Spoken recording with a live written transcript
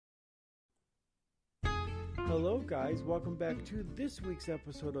Hello guys, welcome back to this week's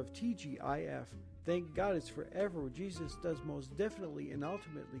episode of TGIF. Thank God it's forever where Jesus does most definitely and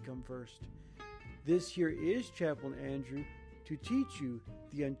ultimately come first. This here is Chaplain Andrew to teach you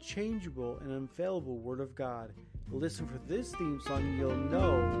the unchangeable and infallible Word of God. Listen for this theme song and you'll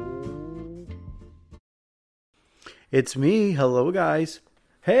know it's me. Hello guys.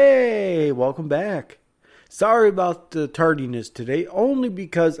 Hey, welcome back. Sorry about the tardiness today, only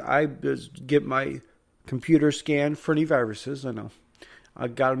because I just get my computer scanned for any viruses. I know. I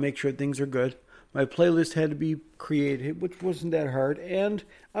got to make sure things are good. My playlist had to be created, which wasn't that hard. And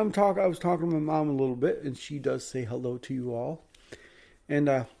I was talking to my mom a little bit, and she does say hello to you all. And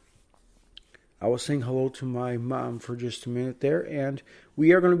I was saying hello to my mom for just a minute there. And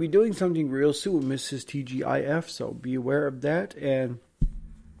we are going to be doing something real soon with Mrs. TGIF, so be aware of that and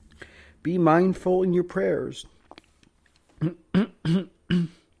be mindful in your prayers.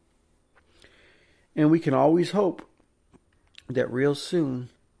 And we can always hope that real soon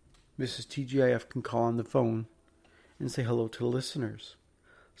Mrs. TGIF can call on the phone and say hello to the listeners.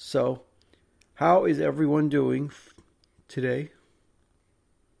 So, how is everyone doing today?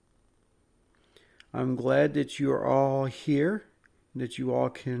 I'm glad that you are all here, that you all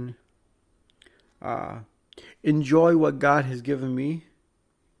can enjoy what God has given me.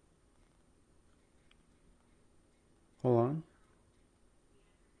 Hold on.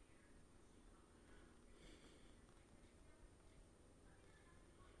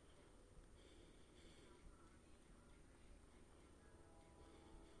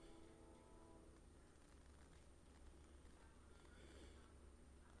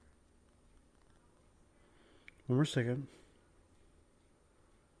 One more second.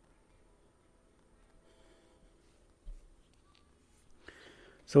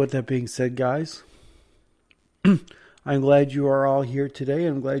 So with that being said, guys, I'm glad you are all here today.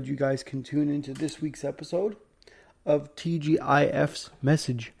 I'm glad you guys can tune into this week's episode of TGIF's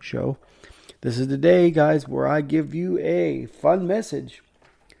Message Show. This is the day, guys, where I give you a fun message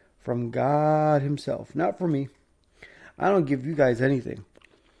from God himself. Not from me. I don't give you guys anything.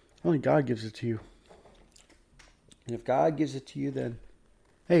 Only God gives it to you. And if God gives it to you, then,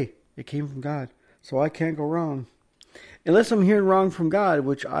 hey, it came from God. So I can't go wrong. Unless I'm hearing wrong from God,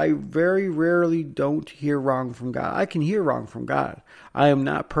 which I very rarely don't hear wrong from God. I can hear wrong from God. I am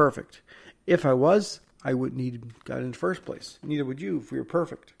not perfect. If I was, I wouldn't need God in the first place. Neither would you if we were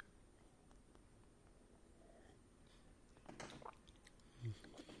perfect.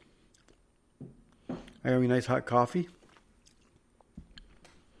 I have a nice hot coffee.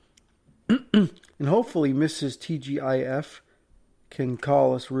 And hopefully Mrs. TGIF can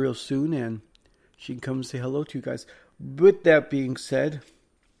call us real soon and she can come and say hello to you guys. With that being said,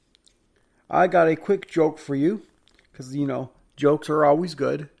 I got a quick joke for you. Because, jokes are always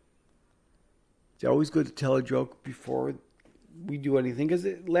good. It's always good to tell a joke before we do anything. Because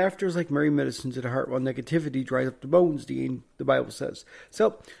laughter is like merry medicine to the heart, while negativity dries up the bones, the Bible says.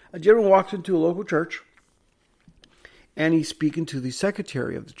 So, a gentleman walks into a local church. And he's speaking to the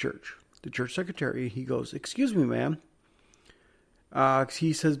secretary of the church. The church secretary. He goes, "Excuse me, ma'am."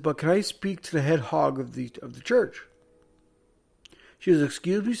 He says, "But can I speak to the head hog of the church?" She goes,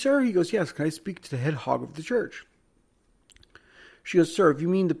 "Excuse me, sir?" He goes, "Yes, can I speak to the head hog of the church?" She goes, "Sir, if you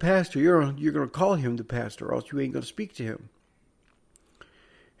mean the pastor, you're going to call him the pastor, or else you ain't going to speak to him."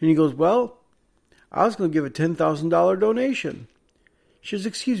 And he goes, "Well, I was going to give a $10,000 donation." She goes,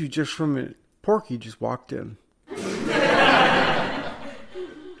 "Excuse me, just for a minute. Porky just walked in."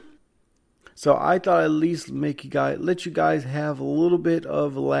 So I thought I'd at least let you guys have a little bit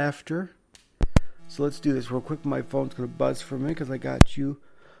of laughter. So let's do this real quick. My phone's going to buzz for a minute because I got you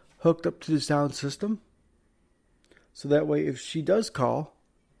hooked up to the sound system. So that way, if she does call,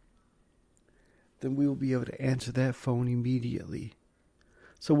 then we will be able to answer that phone immediately.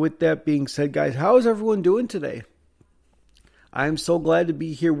 So with that being said, guys, how is everyone doing today? I'm so glad to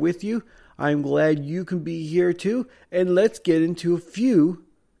be here with you. I'm glad you can be here too. And let's get into a few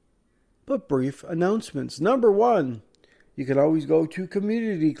but brief announcements. Number one, you can always go to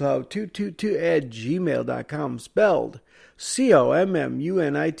communitycloud222@gmail.com, spelled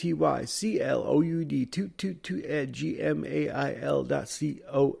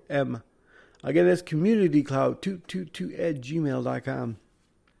COMMUNITY222@gmail.com. Again, that's communitycloud222@gmail.com.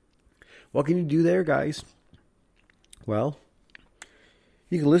 What can you do there, guys? Well,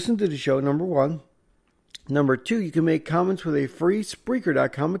 you can listen to the show, number one. Number two, you can make comments with a free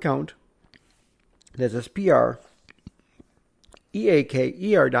Spreaker.com account. That's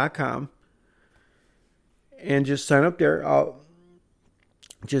SPREAKER.com. And just sign up there.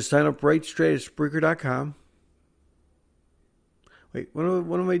 Just sign up right straight at Spreaker.com. Wait, what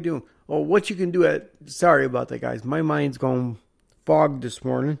am I doing? Oh, what you can do sorry about that, guys. My mind's going fogged this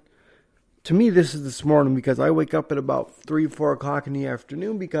morning. To me, this is this morning because I wake up at about 3, 4 o'clock in the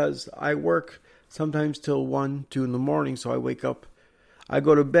afternoon because I work sometimes till 1, 2 in the morning. So I wake up, I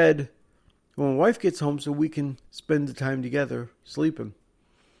go to bed when my wife gets home so we can spend the time together sleeping.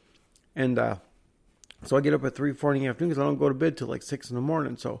 And so I get up at 3, 4 in the afternoon because I don't go to bed till like 6 in the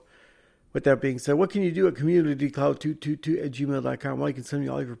morning. So with that being said, what can you do at communitycloud222@gmail.com? Well, you can send me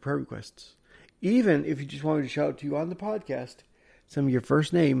all your prayer requests. Even if you just want me to shout out to you on the podcast, send me your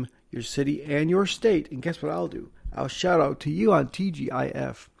first name, your city, and your state. And guess what I'll do? I'll shout out to you on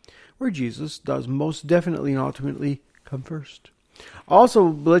TGIF, where Jesus does most definitely and ultimately come first. Also,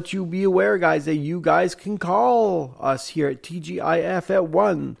 let you be aware, guys, that you guys can call us here at TGIF at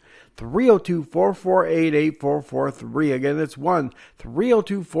 1-302-448-8443. Again, that's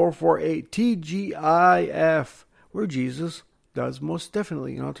 1-302-448-TGIF, where Jesus does most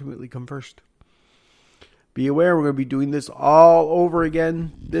definitely and ultimately come first. Be aware, we're going to be doing this all over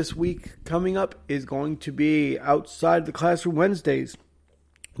again this week. Coming up is going to be Outside the Classroom Wednesdays,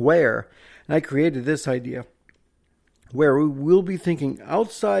 where, and I created this idea, where we will be thinking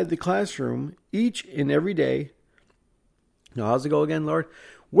outside the classroom each and every day. Now, how's it go again, Lord?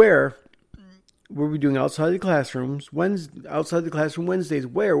 Where we'll be doing outside the classrooms, outside the classroom Wednesdays,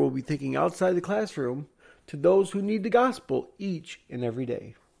 where we'll be thinking outside the classroom to those who need the gospel each and every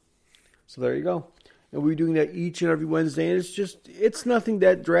day. So there you go. And we're doing that each and every Wednesday. And it's nothing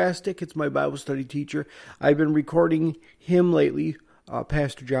that drastic. It's my Bible study teacher. I've been recording him lately,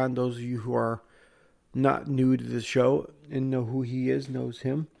 Pastor John. Those of you who are not new to the show and know who he is, knows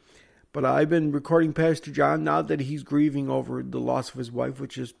him. But I've been recording Pastor John now that he's grieving over the loss of his wife,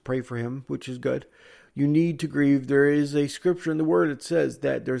 which is pray for him, which is good. You need to grieve. There is a scripture in the Word that says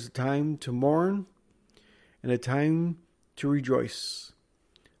that there's a time to mourn and a time to rejoice.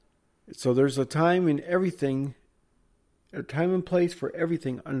 So there's a time in everything, a time and place for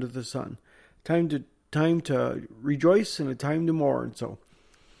everything under the sun. Time to rejoice and a time to mourn. So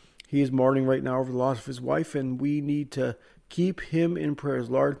he is mourning right now over the loss of his wife, and we need to keep him in prayers.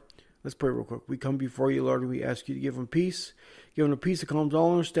 Lord, let's pray real quick. We come before you, Lord, and we ask you to give him peace. Give him a peace that calms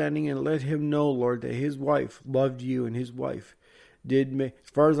all understanding, and let him know, Lord, that his wife loved you, and his wife did make, as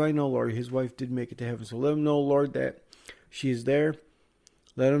far as I know, Lord, his wife did make it to heaven. So let him know, Lord, that she is there.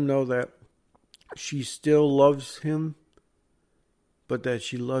 Let him know that she still loves him, but that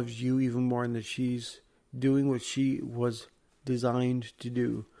she loves you even more, and that she's doing what she was designed to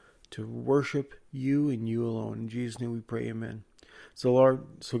do, to worship you and you alone. In Jesus' name we pray, amen. So Lord,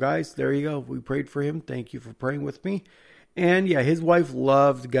 guys, there you go. We prayed for him. Thank you for praying with me. And yeah, his wife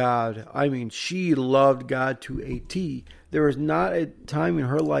loved God. I mean, she loved God to a T. There was not a time in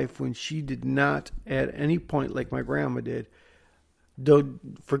her life when she did not, at any point, like my grandma did,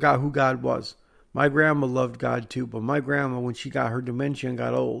 forgot who God was. My grandma loved God too, but my grandma, when she got her dementia and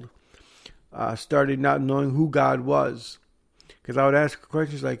got old, started not knowing who God was. Because I would ask her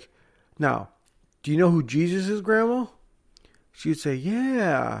questions like, now, do you know who Jesus is, Grandma? She'd say,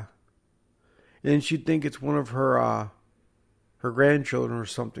 yeah. And then she'd think it's one of her grandchildren or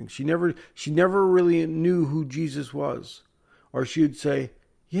something. She never really knew who Jesus was. Or she'd say,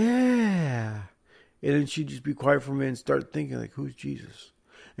 yeah. And then she'd just be quiet for a minute and start thinking, like, who's Jesus?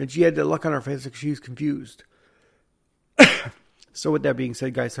 And she had that look on her face like she's confused. So with that being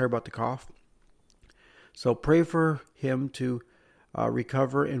said, guys, sorry about the cough. So pray for him to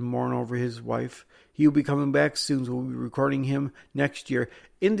recover and mourn over his wife. He'll be coming back soon, so we'll be recording him next year.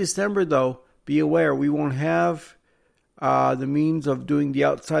 In December, though, be aware, we won't have the means of doing the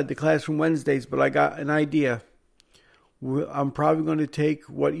Outside the Classroom Wednesdays, but I got an idea. I'm probably going to take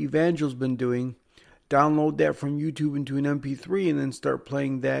what Evangel's been doing, download that from YouTube into an MP3, and then start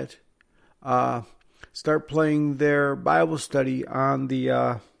playing that. Start playing their Bible study on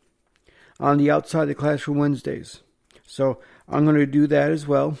the Outside the Classroom Wednesdays. So I'm going to do that as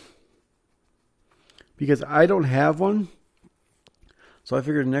well, because I don't have one. So I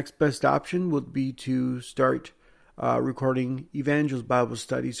figured the next best option would be to start recording Evangel's Bible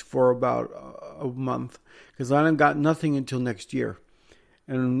studies for about a month, because I haven't got nothing until next year.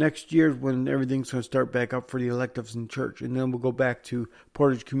 And next year is when everything's going to start back up for the electives in church. And then we'll go back to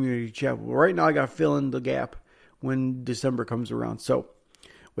Portage Community Chapel. Right now I got to fill in the gap when December comes around. So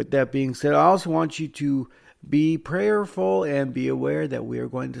with that being said, I also want you to be prayerful and be aware that we are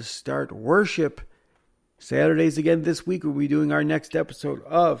going to start worship Saturdays again this week. We'll be doing our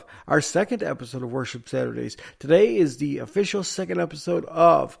second episode of Worship Saturdays. Today is the official second episode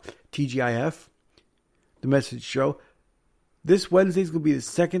of TGIF, the message show. This Wednesday is going to be the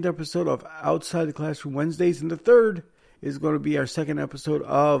second episode of Outside the Classroom Wednesdays, and the third is going to be our second episode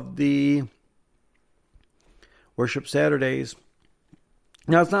of the Worship Saturdays.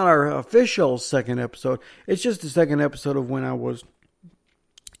 Now, it's not our official second episode. It's just the second episode of when I was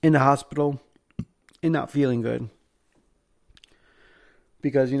in the hospital and not feeling good.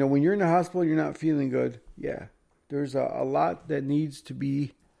 Because, when you're in the hospital, you're not feeling good. Yeah, there's a lot that needs to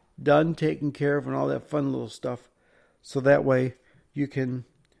be done, taken care of, and all that fun little stuff. So that way you can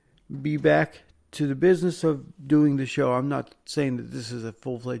be back to the business of doing the show. I'm not saying that this is a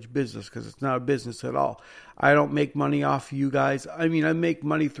full-fledged business, because it's not a business at all. I don't make money off you guys. I mean, I make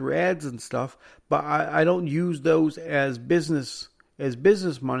money through ads and stuff, but I don't use those as business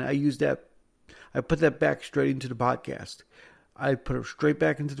money. I put that back straight into the podcast. I put it straight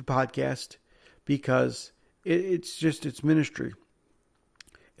back into the podcast because it's ministry.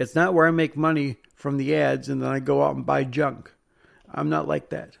 It's not where I make money from the ads and then I go out and buy junk. I'm not like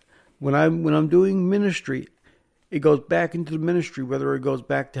that. When I'm doing ministry, it goes back into the ministry, whether it goes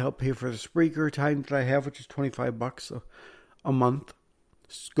back to help pay for the Spreaker time that I have, which is $25 a month.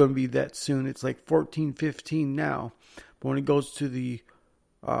 It's going to be that soon. It's like $14, $15 now. But when it goes to the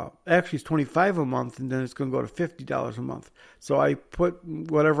actually it's $25 a month, and then it's going to go to $50 a month. So I put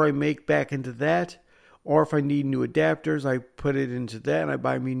whatever I make back into that, or if I need new adapters, I put it into that, and I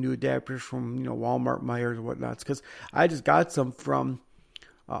buy me new adapters from Walmart, Myers, and whatnot. Because I just got some from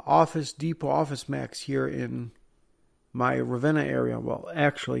Office Depot, Office Max here in my Ravenna area. Well,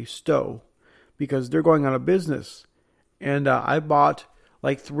 actually Stowe, because they're going out of business, and I bought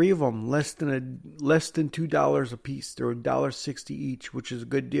like 3 of them, less than $2 a piece. They're $1.60 each, which is a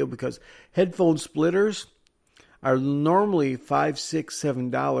good deal because headphone splitters are normally $5, $6,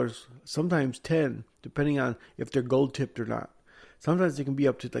 $7, sometimes $10, depending on if they're gold tipped or not. Sometimes they can be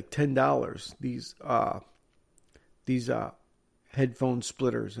up to like $10. These headphone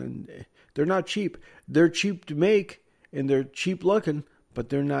splitters, and they're not cheap. They're cheap to make and they're cheap looking, but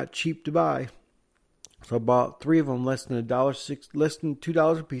they're not cheap to buy. So I bought 3 of them, less than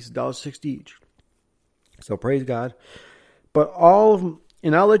 $2 a piece, $1.60 each. So praise God. But all of them,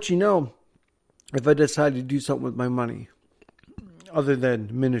 and I'll let you know if I decide to do something with my money other than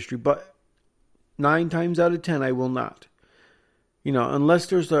ministry. But 9 times out of 10, I will not. Unless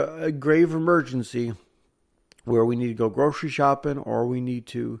there's a grave emergency where we need to go grocery shopping, or we need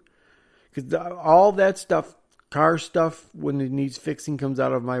to, because all that stuff, car stuff, when it needs fixing, comes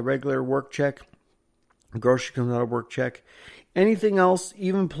out of my regular work check. Grocery comes out of work check. Anything else,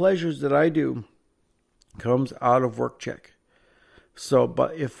 even pleasures that I do, comes out of work check. So,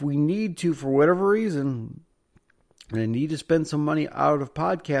 but if we need to, for whatever reason, and I need to spend some money out of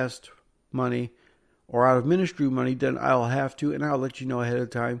podcast money or out of ministry money, then I'll have to, and I'll let you know ahead of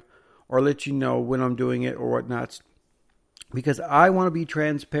time, or let you know when I'm doing it or whatnot, because I want to be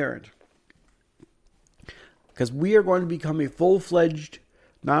transparent. Because we are going to become a full-fledged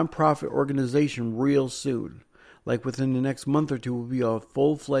nonprofit organization real soon. Like within the next month or two, we'll be a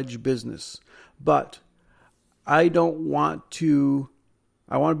full-fledged business. But I want to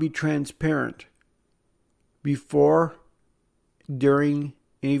be transparent before, during,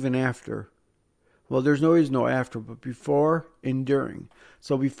 and even after. Well, there's always no after, but before and during.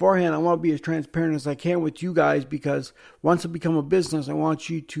 So beforehand, I want to be as transparent as I can with you guys, because once it becomes a business, I want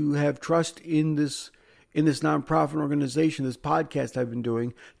you to have trust in this nonprofit organization, this podcast I've been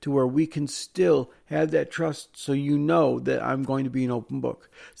doing, to where we can still have that trust, so that I'm going to be an open book.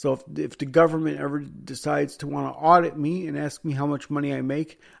 So if the government ever decides to want to audit me and ask me how much money I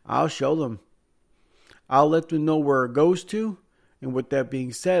make, I'll show them. I'll let them know where it goes to, and with that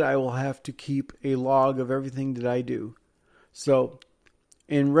being said, I will have to keep a log of everything that I do. So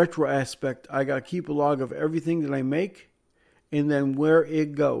in retro aspect, I got to keep a log of everything that I make, and then where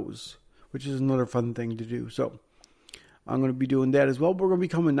it goes, which is another fun thing to do. So I'm going to be doing that as well. We're going to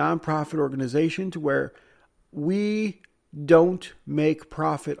become a nonprofit organization to where we don't make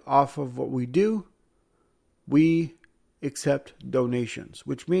profit off of what we do. We accept donations,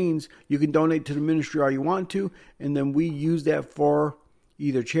 which means you can donate to the ministry all you want to, and then we use that for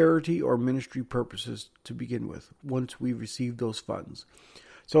either charity or ministry purposes to begin with once we receive those funds.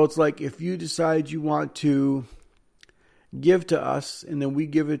 So it's like if you decide you want to give to us, and then we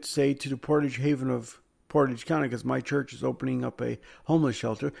give it, say, to the Portage Haven of Portage County, because my church is opening up a homeless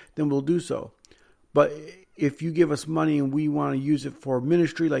shelter, then we'll do so. But if you give us money and we want to use it for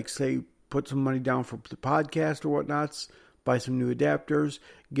ministry, like say put some money down for the podcast or whatnots, buy some new adapters,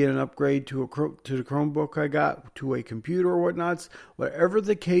 get an upgrade to the Chromebook I got, to a computer or whatnots, whatever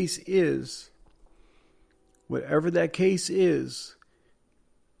the case is,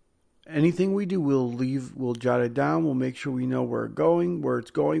 anything we do, we'll jot it down. We'll make sure we know where it's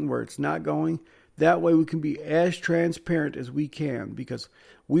going, where it's not going. That way we can be as transparent as we can, because